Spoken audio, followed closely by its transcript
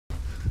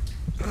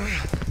Oh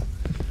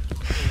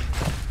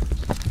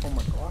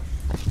my gosh.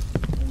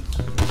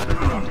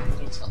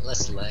 It's a lot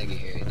less laggy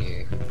here in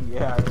here.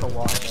 Yeah, it's a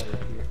lot better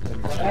here.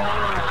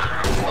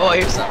 Oh,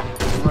 here's some.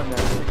 Run that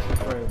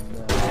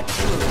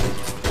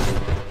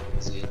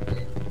 60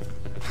 frame.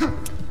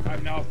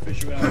 I'm now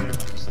officially out of here.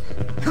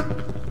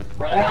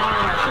 Oh!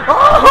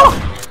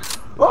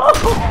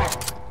 Oh!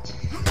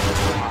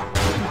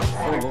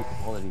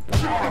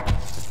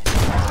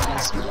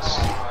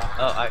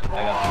 Oh, I got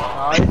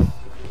Guys,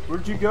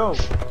 where'd you go?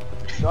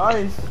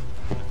 Guys!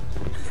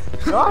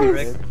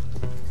 Guys!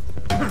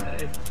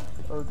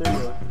 Oh, there you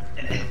go.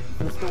 Is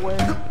this the way?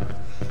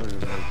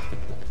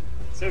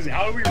 Seriously,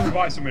 how do we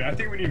revive somebody? I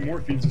think we need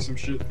morphines or some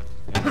shit.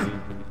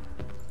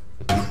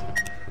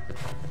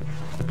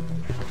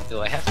 Do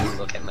I have to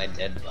look at my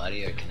dead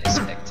body or can I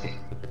spectate?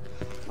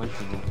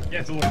 You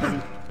have to look at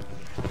it.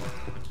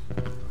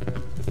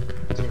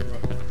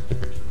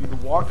 Dude, the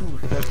walking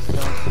with that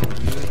sounds so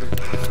weird.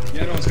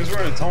 Yeah, no, it's because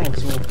we're in a tunnel,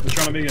 so we're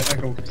trying to make an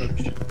echo type of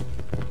shit.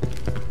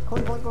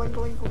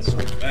 Going. So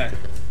bad.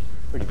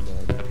 Pretty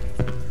bad.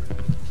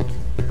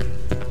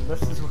 It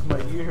messes with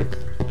my ears.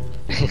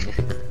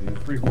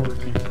 Free horror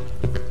team.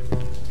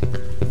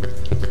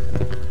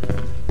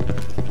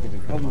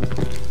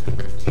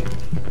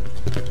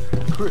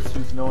 Chris,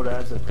 who's known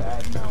as a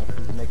bad mouth,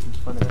 is making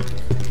fun of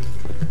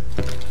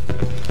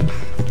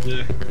me.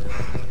 Yeah.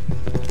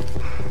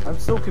 I'm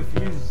so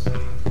confused.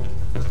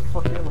 What the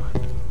fuck am I?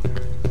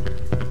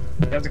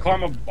 You have to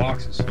climb up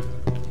boxes.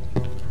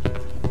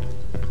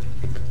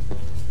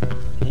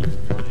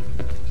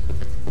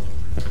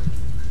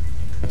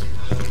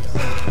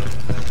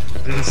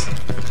 This.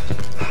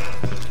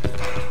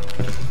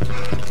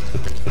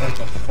 What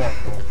the fuck,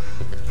 bro?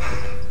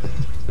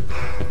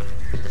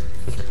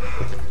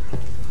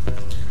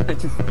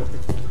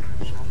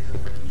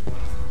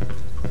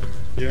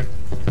 Yeah.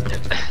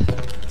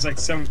 It's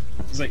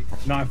like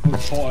 9 foot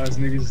tall ass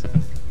niggas.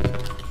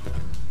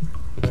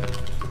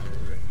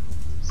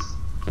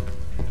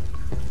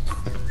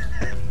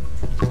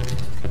 What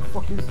the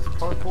fuck is this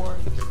parkour?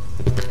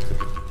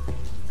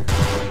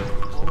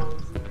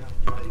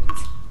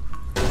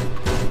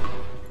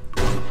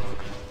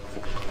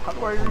 How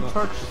do I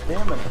recharge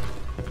stamina?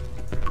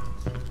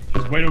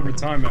 Just wait over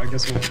time, I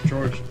guess it'll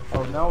charge.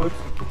 Oh, now it's...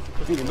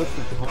 Dude, it looks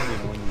like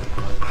when you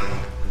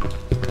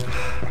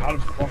How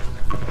the fuck?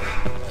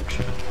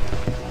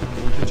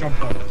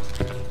 Jump up.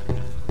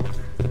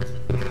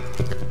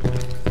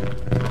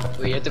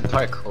 Wait, you have to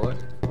parkour?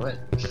 What?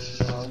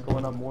 I'm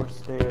going up more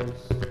stairs.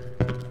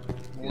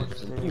 More Good.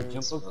 stairs. You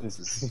jump up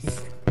this.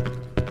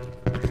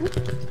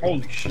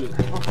 Holy shit. Dude,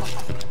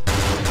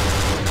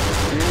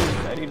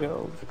 I don't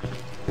know.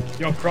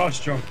 Yo, cross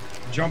jump.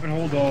 Jump and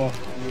hold Yeah.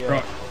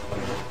 cross.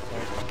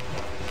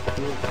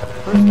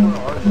 Chris, where are you?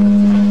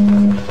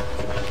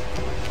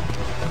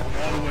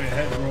 All the way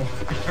ahead, bro.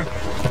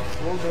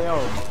 Slow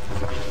down.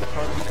 It's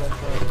hard to catch up.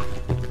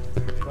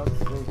 God's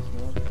sakes,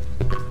 man.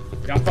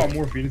 Yeah, I found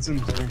morphine. It's in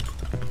this room.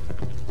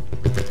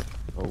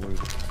 Oh, wait.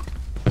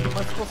 How am I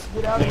supposed to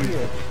get out of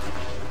here?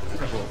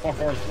 Fuck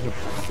ours.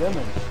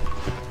 Simon.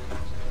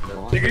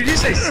 Nigga, did you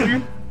say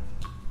Simon?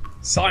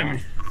 Simon.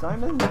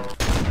 Simon?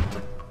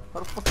 How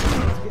the fuck did you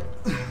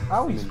get...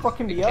 Ow, he's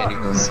fucking me I can't up.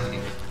 even see.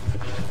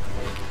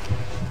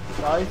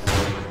 Guys,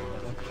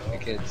 I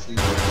can't see.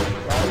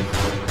 guys,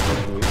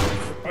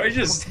 Oh, he's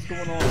just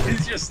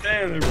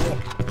standing there, bro.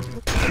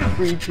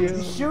 he's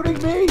shooting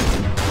me!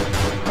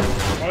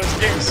 Oh, this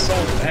game is so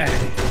bad.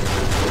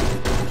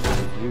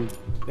 Dude,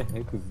 what the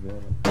heck was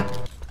that? I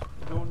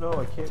don't know,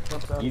 I can't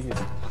jump out. Easy.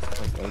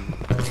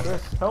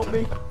 Chris, help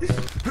me!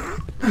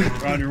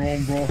 You're on your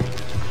own, bro.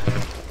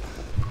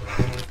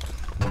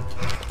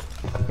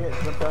 I can't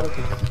jump out of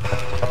this.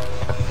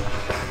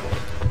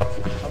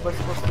 How am I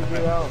supposed to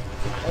get out?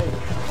 Hey,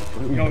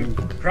 Yo,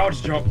 crouch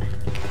jump.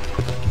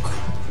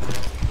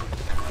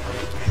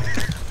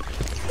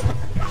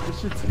 this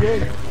shit's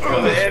big.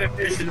 Yo, the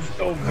animation is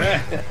so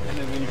bad.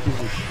 Animation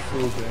is so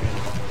bad.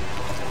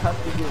 I have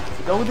to get...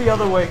 Go the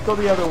other way, go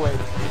the other way.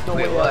 There's no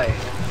Wait, way why? out. I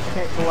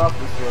can't go out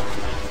this way.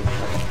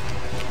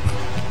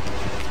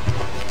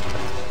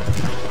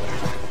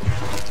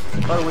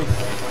 By the way...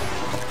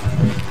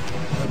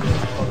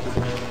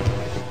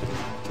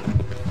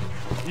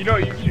 You know,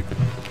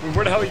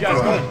 where the hell you guys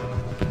going?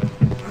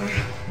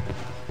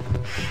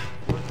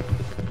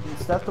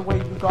 Is that the way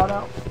you got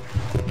out?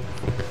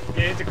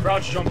 Yeah, you have to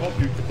crouch jump up,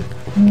 dude.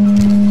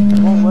 It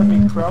won't let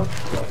me crouch.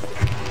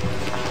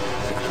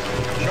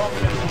 Jump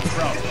and then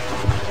crouch.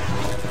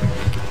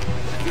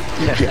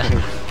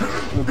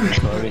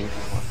 Sorry.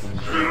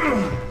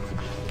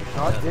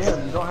 God damn,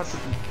 you don't have to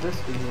be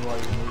fisting me while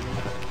you're moving.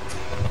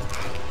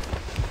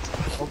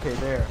 Okay,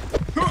 there.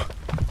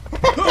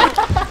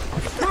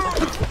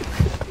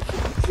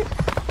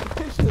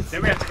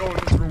 Then we have to go in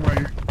this room right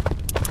here.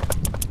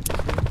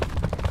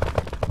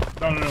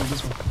 No,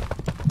 this one.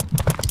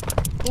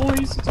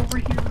 Boys, it's over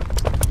here.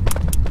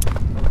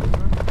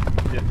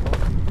 Yeah.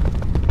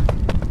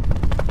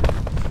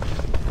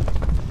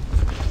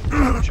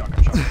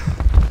 Shotgun.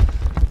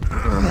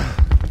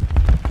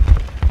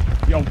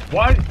 Yo, Yo,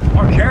 what?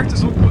 Our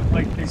characters look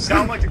like they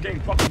sound like they're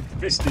getting fucking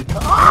fisted. The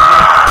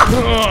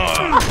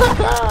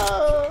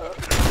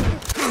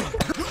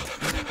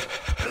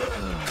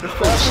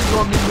fapping's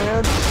on me,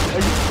 man. Are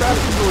you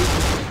fapping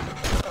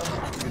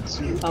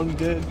noises? I'm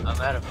good.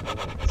 I'm out of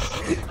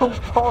bullets. Don't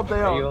fall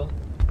down. Real?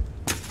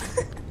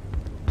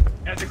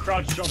 And the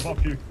crouch jump up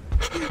here.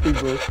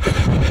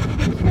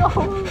 Yo.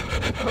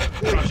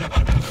 Crouch up.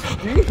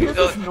 Do you hear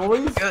this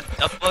noise? Good.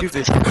 Up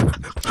this.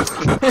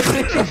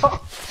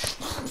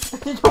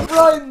 Yo,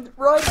 run!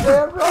 Run,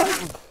 man, run!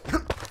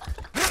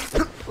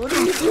 What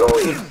are you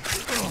doing?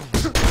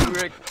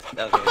 Okay.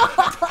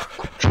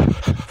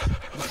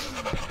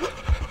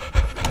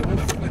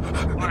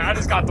 Alright, I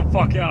just got the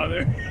fuck out of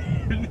there.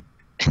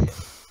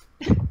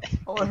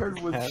 All I heard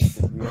was...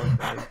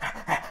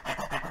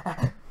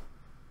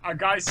 Our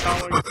guys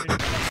sound like they're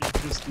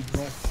fucking fisted,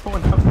 bro.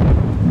 Someone else.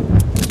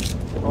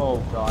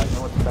 Oh god,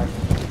 no one's back.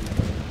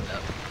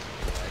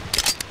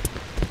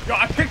 Yo,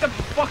 I picked up a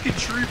fucking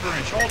tree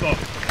branch. Hold up.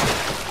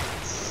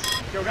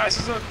 Yo, guys,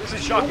 there's a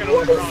shotgun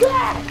on the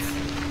ground.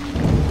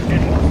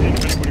 And morphine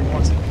if anybody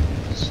wants it.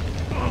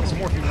 There's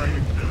morphine right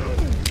here.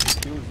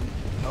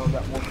 Oh,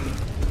 that morphine.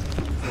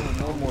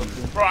 More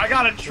morphine. Bro, I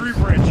got a tree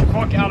branch.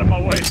 Fuck out of my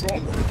way, bro.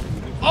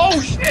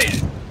 Oh,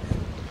 shit! Ooh,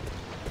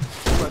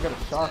 I got a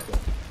shotgun.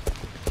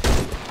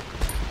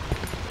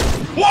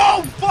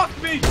 Whoa! Fuck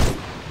me!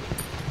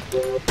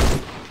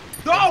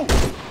 No!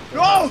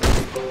 No!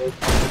 What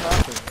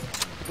happened?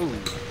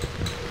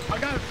 I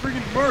got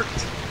friggin'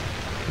 murked.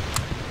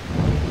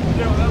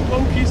 Yo, that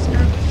low-key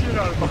scared the shit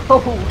out of me. Oh,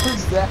 what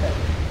is that?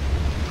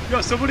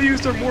 Yo, somebody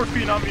used their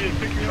morphine on me and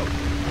picked me up.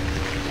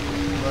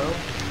 Hello?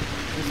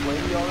 This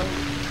lady alright?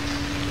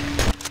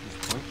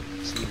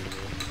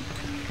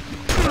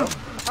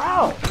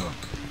 Ow!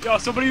 Yo,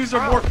 somebody used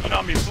their morphine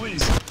on me,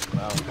 please.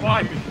 Wow.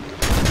 Revive me.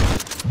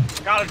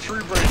 I got a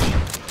tree branch.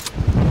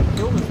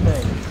 Kill this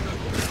thing.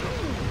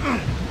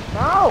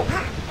 Ow!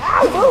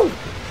 Ow! Move!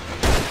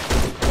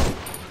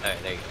 Alright,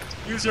 there you go.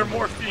 Use their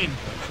morphine.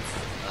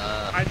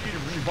 I need to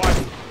revive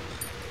them.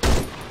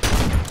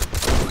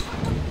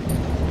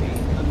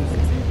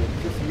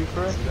 Is this you,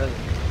 Chris?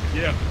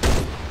 Yeah.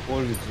 What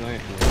is a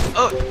giant one?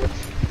 Oh!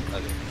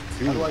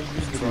 Okay. How do I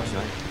use it on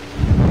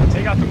you?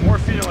 Take out the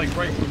morphine and like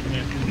right click me.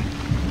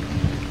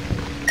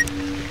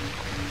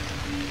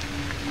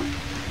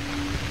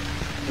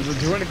 Does it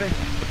do anything?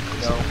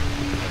 No.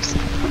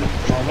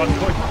 Oh, left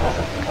click.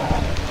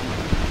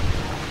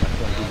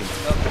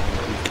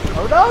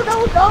 Oh no,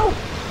 no, no!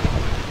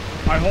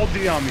 I hold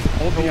D on me.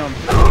 Hold D on me.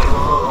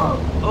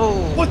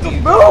 Oh! What the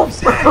Move!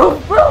 fuck?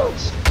 Move!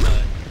 Move!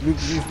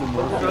 Luke used the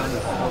murder on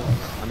his house.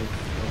 I mean,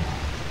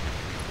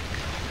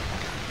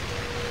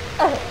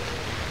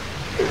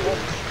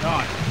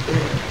 God.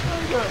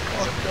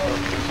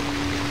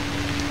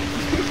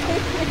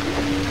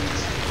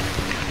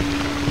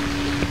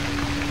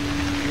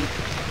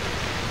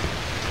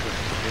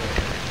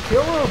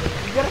 Kill him!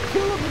 You gotta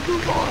kill him and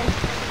move on!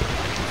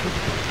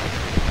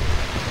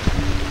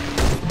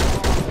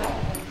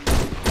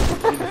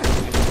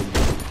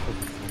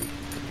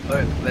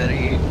 Alright,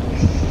 very.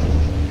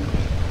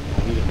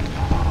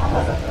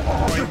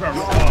 Oh, you got, oh,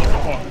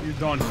 fuck, you're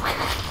done.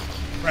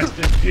 Rest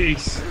in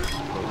peace.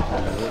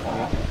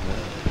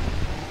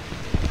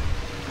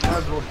 Might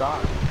as well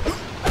die.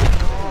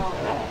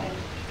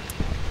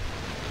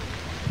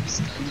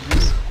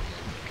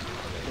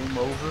 Game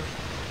over.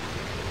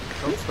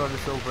 Don't start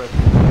us over at the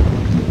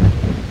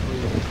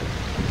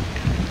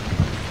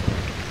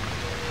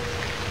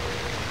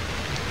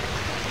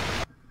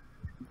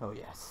Oh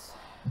yes.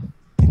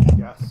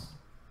 Yes.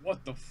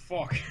 What the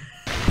fuck?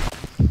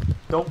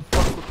 Don't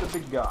fuck with the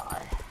big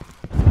guy.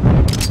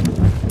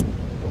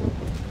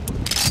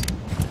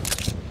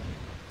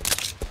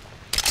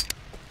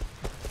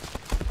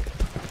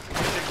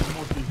 Take this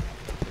morphine.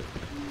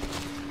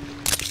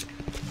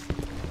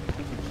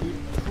 Keep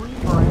 3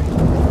 branches.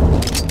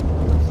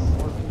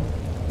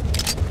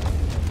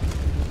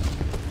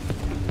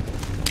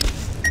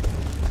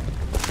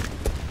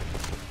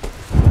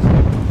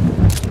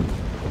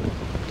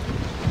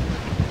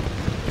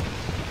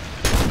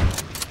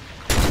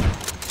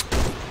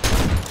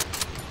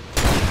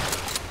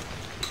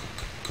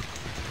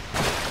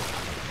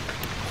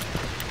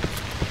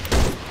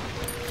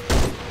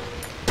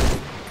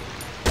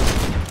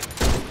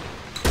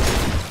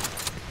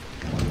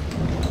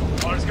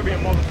 Be a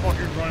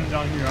motherfucker running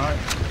down here, alright?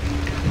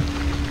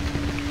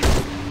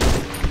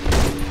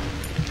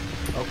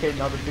 Okay,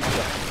 now the big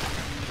guy.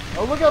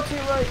 Oh, look out to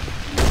your right!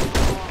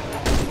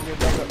 Okay,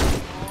 back up.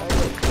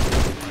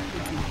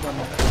 Back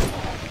up.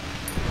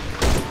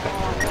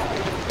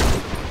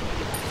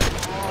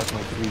 that's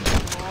my food.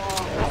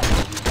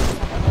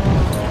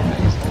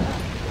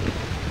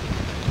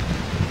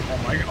 Oh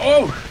my god.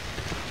 Oh!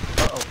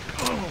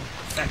 Uh-oh.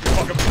 Back the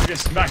fuck up.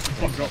 Just smack the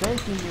fuck up.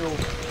 Thanking you.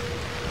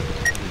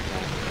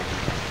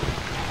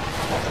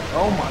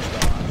 Oh my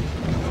god.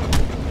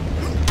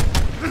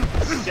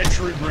 Get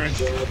tree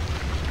branch.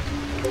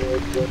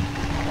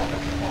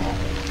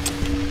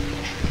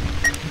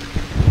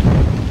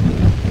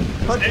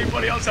 punch him.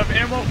 Anybody else have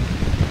ammo?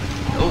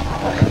 Oh,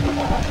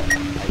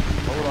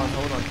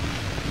 Hold on.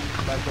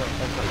 Back up.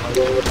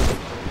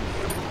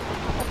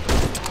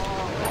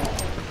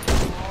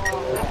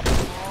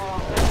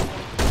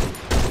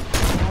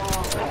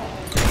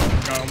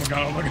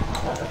 Oh my god.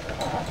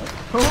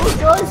 Oh,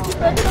 guys, keep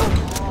backing up.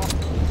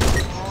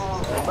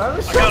 I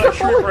got a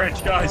tree branch,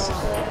 guys.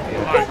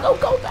 Alright.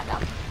 Go, back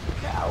up.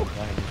 Go.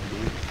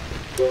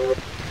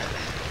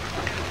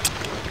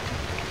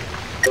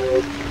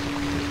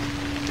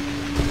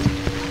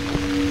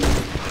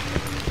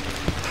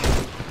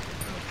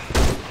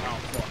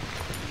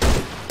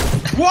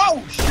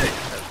 Whoa, shit!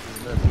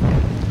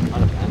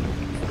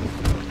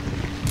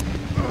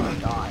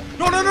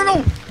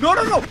 No!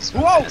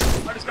 Whoa!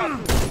 I just got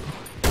food.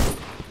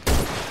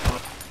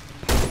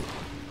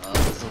 oh,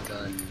 there's a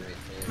gun right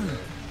there.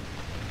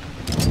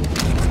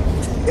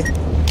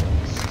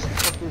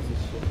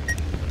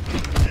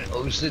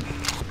 Oh shit!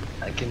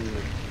 I can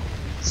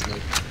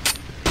sneak.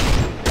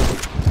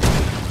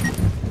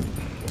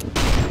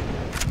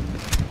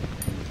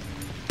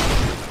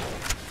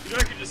 You know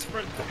I can just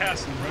sprint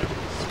past him, right?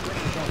 Sprint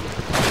and jump.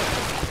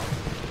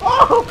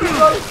 Oh,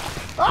 Christ!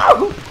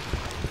 Oh!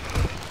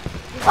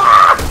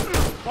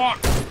 Fuck!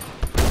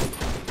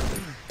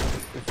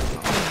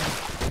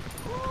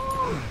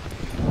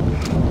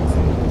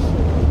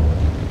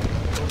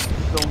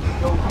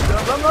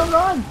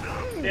 Run!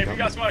 Damn, you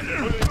guys went a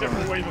completely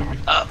different way than me.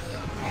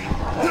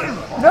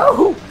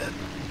 No!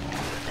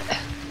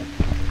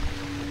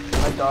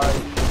 I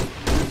died.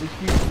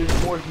 There's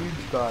more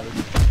huge guys.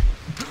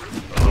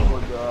 Oh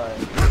my god.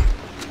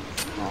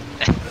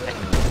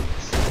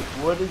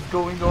 What is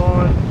going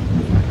on?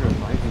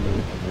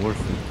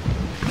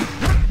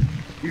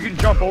 You can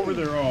jump over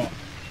there,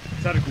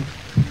 tentacles.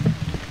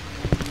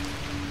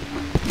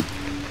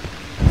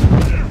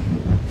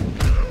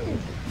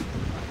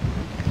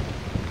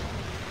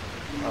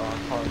 Oh,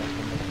 I'm hard enough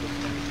to make this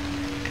one.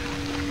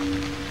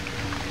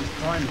 He's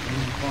trying to do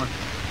fun.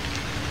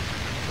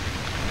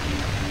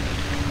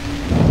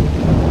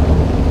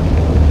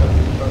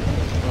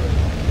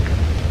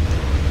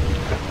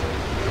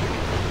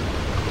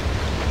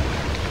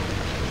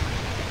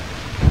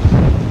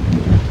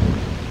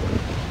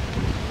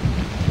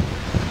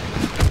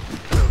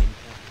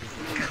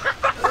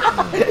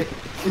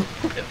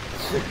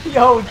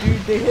 Yo,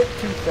 dude, they hit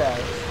too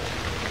fast.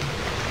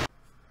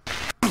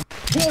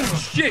 Holy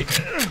shit!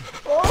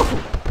 Oh!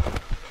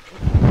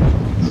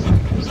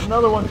 There's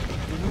another one.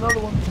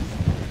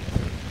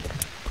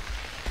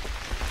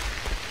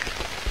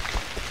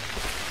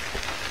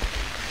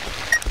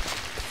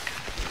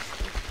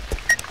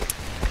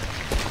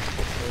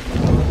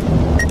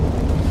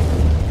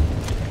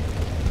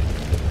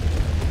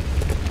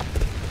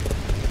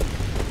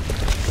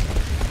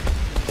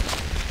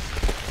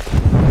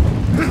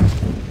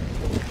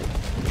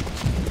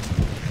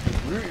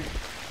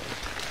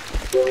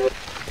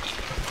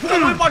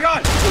 Oh my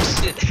god! Oh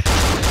shit!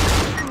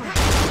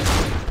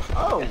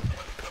 Oh!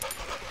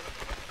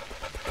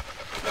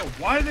 Yo,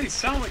 why do they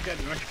sound like that?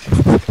 There's a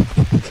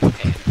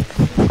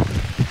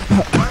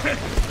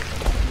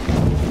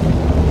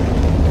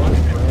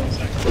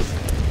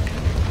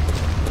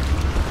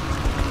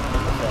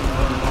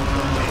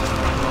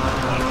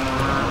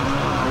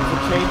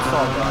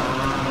chainsaw guy.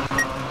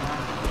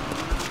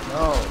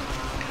 No.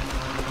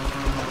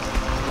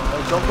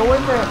 Hey, don't go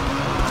in there!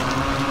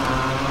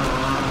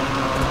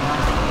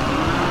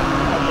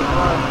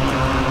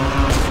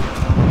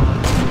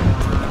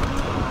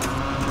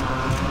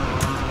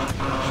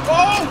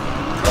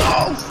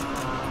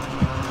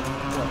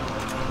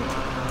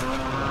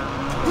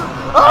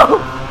 Oh!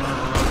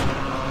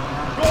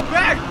 Go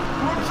back!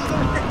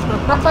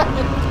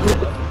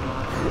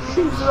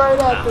 He's right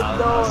at the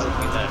door.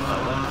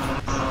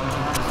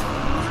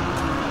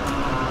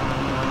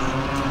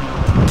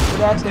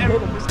 You have to hit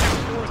him. This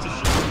next door is a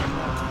shit.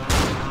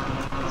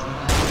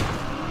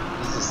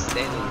 He's just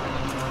standing there.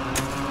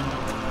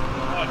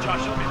 Oh,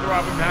 Josh, let me throw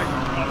out the magnum.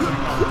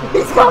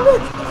 He's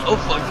coming! Oh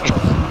fuck!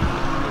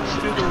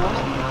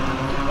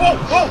 Whoa!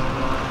 Whoa!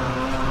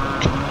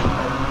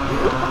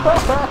 All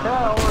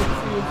I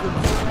see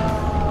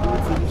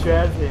is the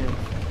Chad's hand.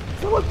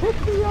 Someone pick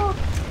me up!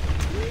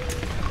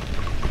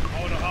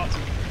 Oh no, how to?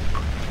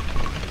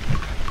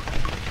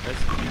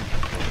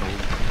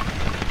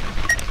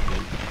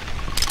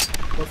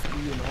 Must be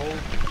an hold.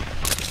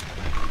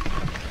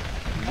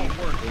 Oh,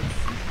 word.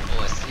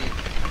 Oh, I see it.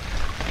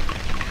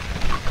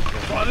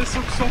 Wow, this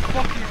looks so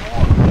fucking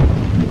wrong.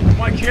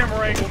 My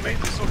camera angle made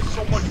this look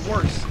so much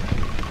worse.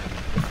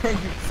 Thank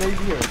you, save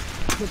here.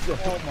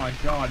 Oh my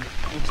god.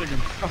 Looks like I'm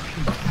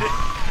fucking dead.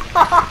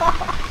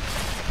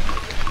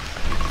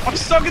 I'm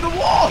stuck in the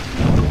wall!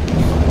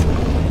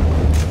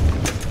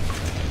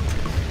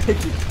 Thank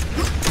you.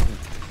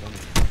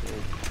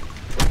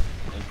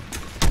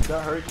 Does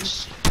that hurt you?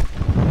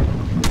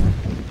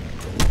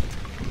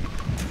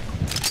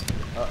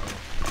 Uh-oh.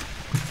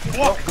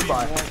 Fuck me,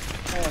 goodbye.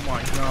 Oh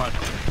my god.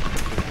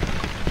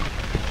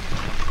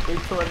 Wait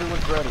till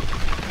everyone's ready.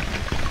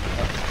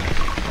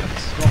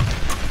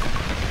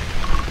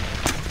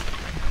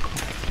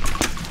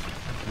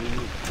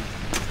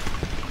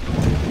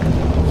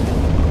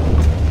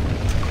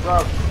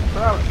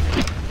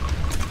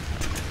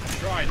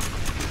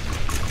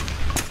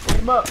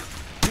 him up.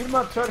 Beat him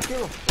up. Try to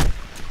kill him.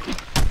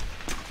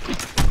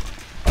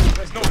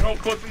 There's no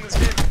clip in this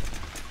game.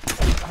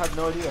 I have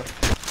no idea.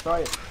 Try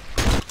it.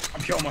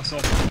 I'm killing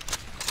myself.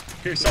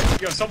 Here,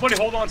 somebody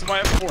hold on to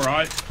my M4,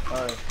 alright?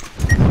 Alright.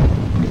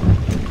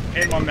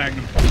 And my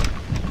Magnum.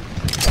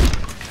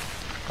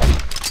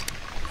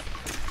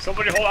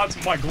 Somebody hold on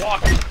to my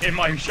Glock and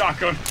my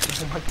shotgun.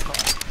 Oh my god.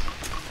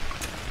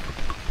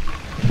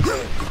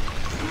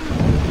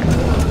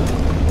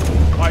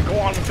 Alright, go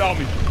on without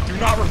me. Do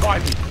not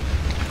revive me.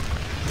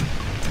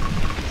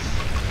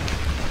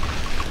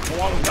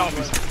 Go on without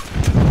me.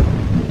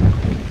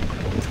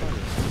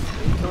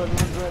 Until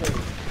everyone's ready.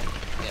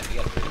 Yeah, we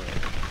gotta figure it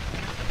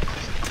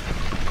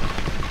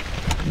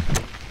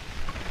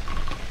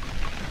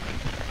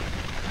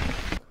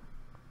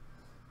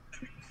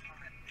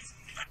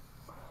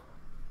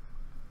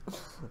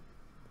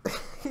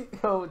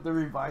Yo, the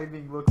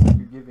reviving looks like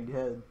you're giving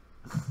head.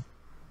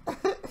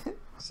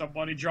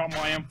 Somebody drop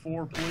my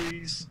M4,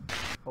 please.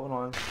 Hold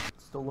on.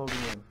 It's still loading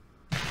in.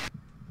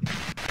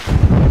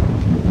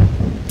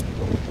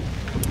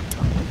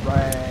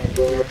 Right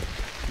here.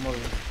 Come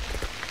over.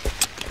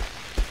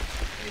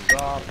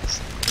 Drop.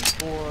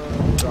 4.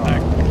 Drop.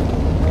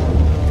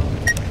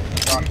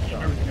 Back.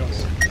 Drop. Everything else.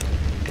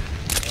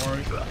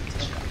 Alright.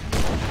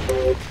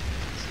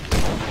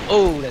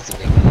 Oh, that's a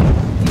big one.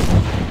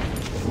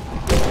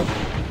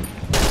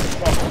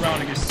 Walk around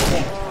and get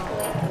smoked.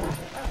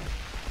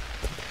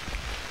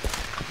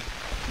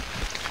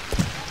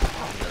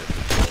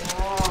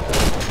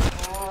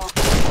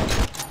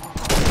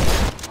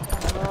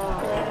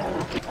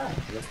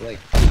 Look like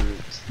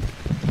fruits.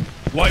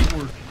 Light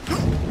work.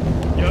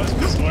 Yeah, let's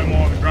put some ammo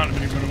on the ground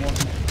if anybody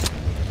wants it.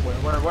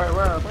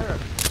 Where?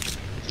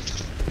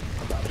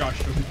 Josh,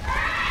 shoot me.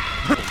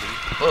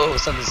 Oh,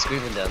 something's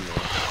screaming down there.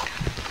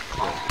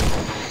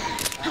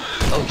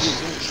 Oh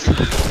shit.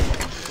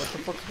 What the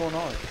fuck's going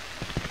on?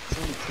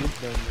 Something Coop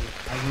down there.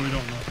 I really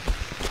don't know.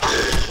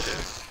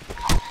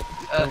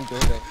 Don't go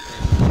back.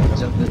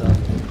 Jump it on.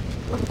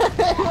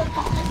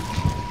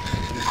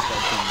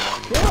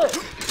 Kill it!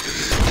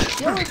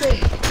 Kill it,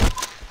 baby!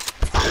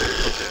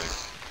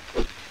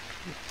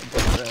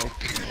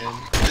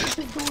 What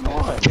is going on?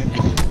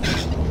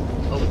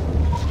 Oh.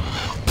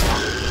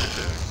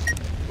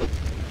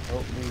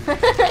 Help me.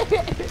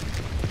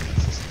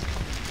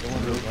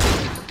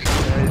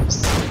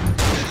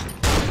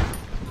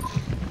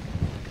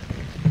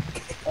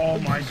 Oh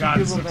my god,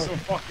 this looks so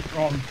fucking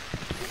wrong.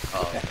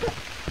 Oh.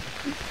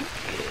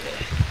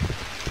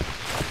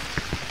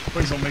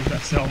 Please don't make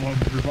that sound while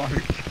we're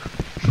reviving.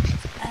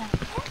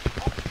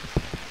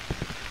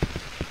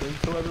 Wait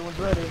until everyone's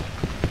ready.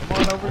 Come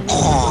on over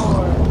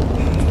here.